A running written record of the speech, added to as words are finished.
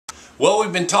Well,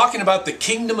 we've been talking about the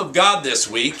kingdom of God this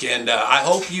week, and I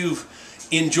hope you've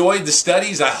enjoyed the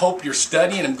studies. I hope you're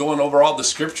studying and going over all the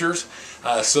scriptures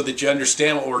so that you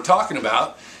understand what we're talking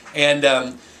about. And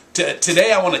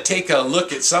today I want to take a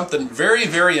look at something very,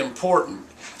 very important.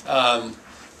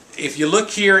 If you look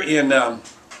here in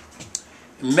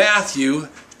Matthew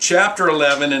chapter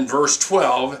 11 and verse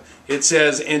 12, it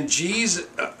says, and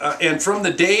from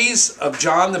the days of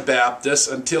John the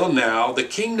Baptist until now, the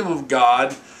kingdom of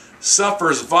God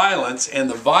suffers violence, and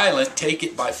the violent take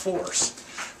it by force.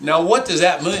 Now, what does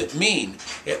that mean?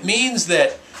 It means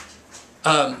that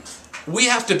we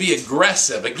have to be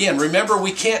aggressive. Again, remember,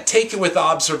 we can't take it with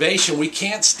observation. We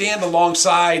can't stand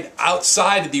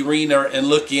outside of the arena and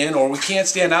look in, or we can't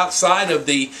stand outside of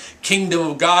the kingdom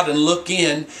of God and look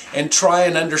in and try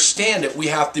and understand it. We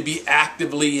have to be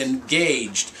actively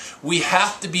engaged. We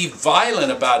have to be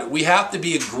violent about it. We have to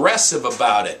be aggressive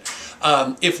about it.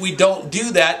 If we don't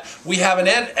do that, we have an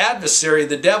adversary,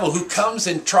 the devil, who comes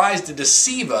and tries to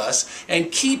deceive us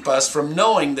and keep us from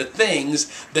knowing the things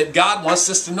that God wants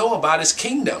us to know about His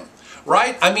kingdom.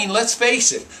 Right? I mean, let's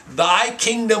face it. Thy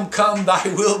kingdom come, thy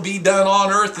will be done on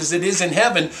earth as it is in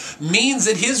heaven means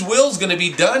that His will is going to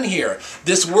be done here.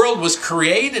 This world was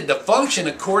created to function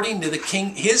according to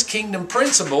His kingdom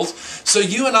principles. So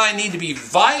you and I need to be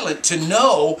violent to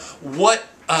know what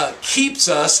keeps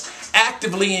us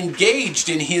actively engaged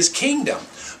in His kingdom.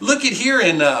 Look at here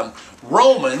in 2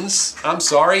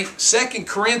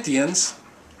 Corinthians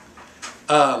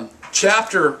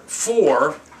chapter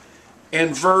 4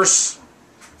 and verse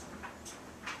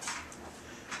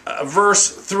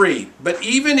 3. But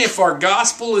even if our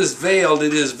gospel is veiled,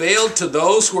 it is veiled to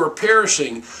those who are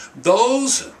perishing,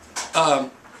 those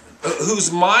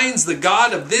whose minds the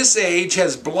God of this age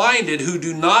has blinded, who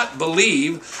do not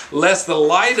believe, lest the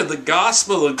light of the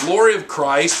gospel, the glory of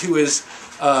Christ, who is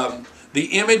the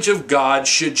image of God,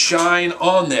 should shine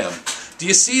on them. Do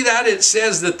you see that? It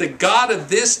says that the God of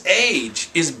this age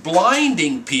is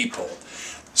blinding people.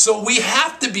 So we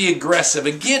have to be aggressive.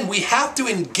 Again, we have to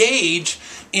engage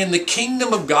in the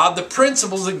kingdom of God, the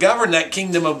principles that govern that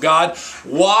kingdom of God.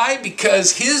 Why?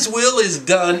 Because His will is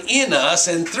done in us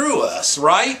and through us,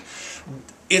 right?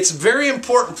 It's very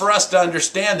important for us to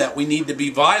understand that we need to be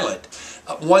violent.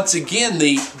 Once again,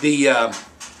 we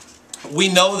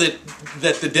know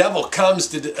that the devil comes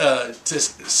to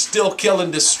still kill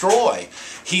and destroy.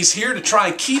 He's here to try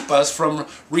and keep us from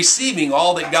receiving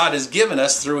all that God has given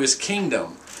us through His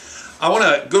kingdom. I want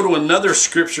to go to another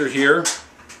scripture here.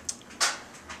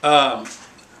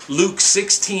 Luke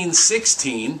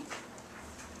 16:16.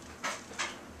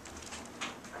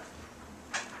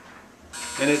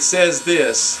 And it says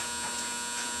this.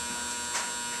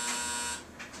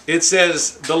 It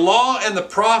says, the law and the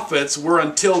prophets were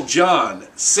until John.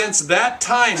 Since that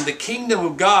time the kingdom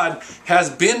of God has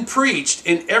been preached,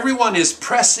 and everyone is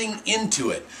pressing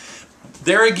into it.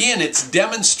 There again, it's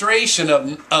demonstration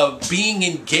of being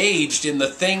engaged in the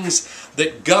things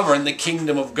that govern the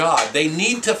kingdom of God. They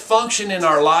need to function in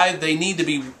our life. They need to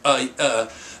be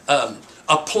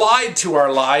applied to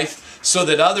our life so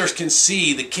that others can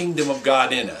see the kingdom of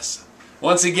God in us.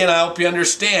 Once again, I hope you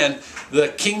understand, the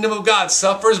kingdom of God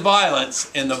suffers violence,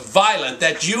 and the violent,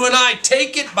 that you and I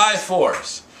take it by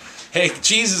force. Hey,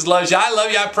 Jesus loves you. I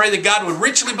love you. I pray that God would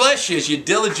richly bless you as you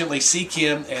diligently seek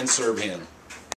Him and serve Him.